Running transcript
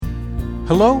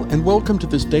Hello and welcome to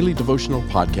this daily devotional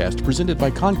podcast presented by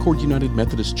Concord United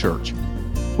Methodist Church.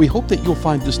 We hope that you'll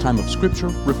find this time of scripture,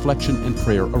 reflection, and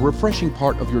prayer a refreshing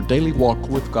part of your daily walk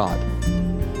with God.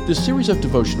 This series of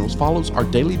devotionals follows our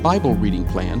daily Bible reading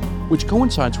plan, which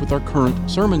coincides with our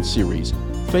current sermon series,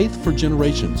 Faith for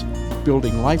Generations,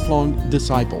 Building Lifelong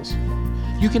Disciples.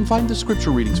 You can find the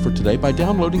scripture readings for today by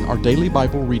downloading our daily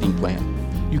Bible reading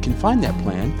plan. You can find that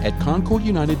plan at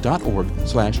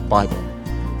concordunited.org/Bible.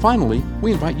 Finally,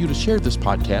 we invite you to share this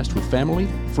podcast with family,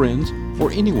 friends,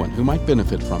 or anyone who might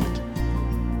benefit from it.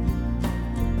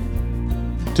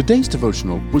 Today's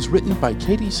devotional was written by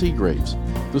Katie Seagraves.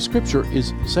 The scripture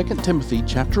is 2 Timothy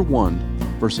chapter 1,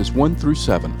 verses 1 through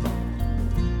 7.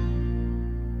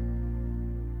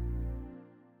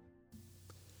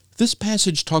 This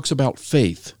passage talks about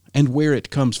faith and where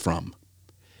it comes from.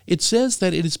 It says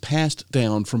that it is passed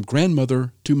down from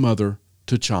grandmother to mother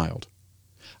to child.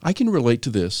 I can relate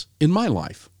to this in my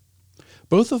life.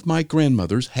 Both of my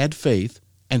grandmothers had faith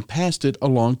and passed it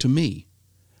along to me.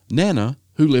 Nana,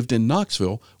 who lived in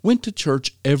Knoxville, went to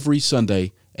church every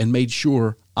Sunday and made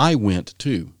sure I went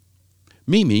too.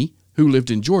 Mimi, who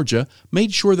lived in Georgia,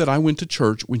 made sure that I went to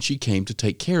church when she came to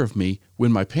take care of me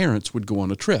when my parents would go on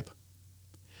a trip.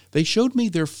 They showed me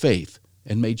their faith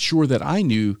and made sure that I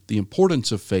knew the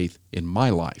importance of faith in my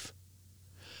life.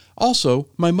 Also,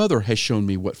 my mother has shown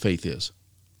me what faith is.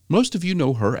 Most of you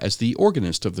know her as the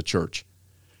organist of the church.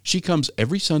 She comes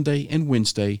every Sunday and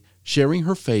Wednesday, sharing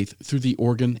her faith through the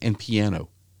organ and piano.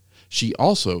 She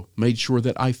also made sure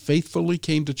that I faithfully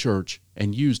came to church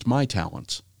and used my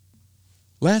talents.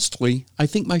 Lastly, I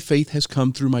think my faith has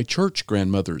come through my church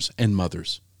grandmothers and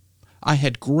mothers. I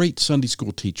had great Sunday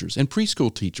school teachers and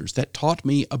preschool teachers that taught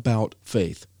me about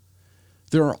faith.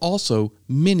 There are also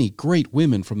many great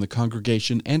women from the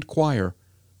congregation and choir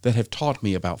that have taught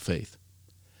me about faith.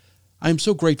 I am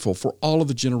so grateful for all of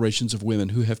the generations of women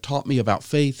who have taught me about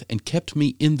faith and kept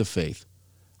me in the faith.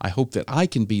 I hope that I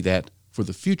can be that for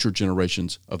the future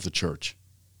generations of the church.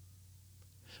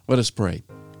 Let us pray.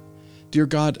 Dear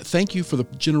God, thank you for the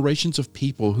generations of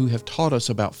people who have taught us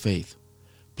about faith.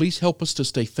 Please help us to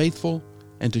stay faithful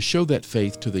and to show that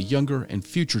faith to the younger and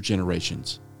future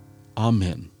generations.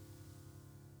 Amen.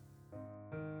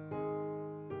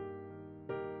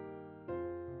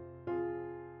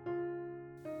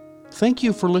 Thank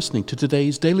you for listening to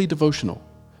today's daily devotional.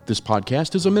 This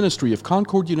podcast is a ministry of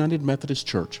Concord United Methodist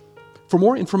Church. For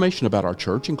more information about our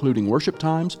church, including worship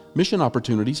times, mission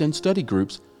opportunities, and study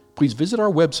groups, please visit our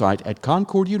website at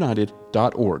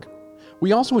concordunited.org.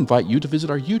 We also invite you to visit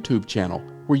our YouTube channel,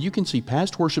 where you can see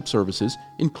past worship services,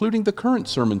 including the current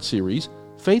sermon series,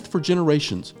 Faith for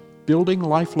Generations, Building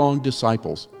Lifelong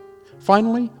Disciples.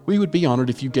 Finally, we would be honored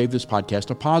if you gave this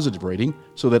podcast a positive rating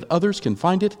so that others can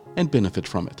find it and benefit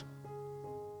from it.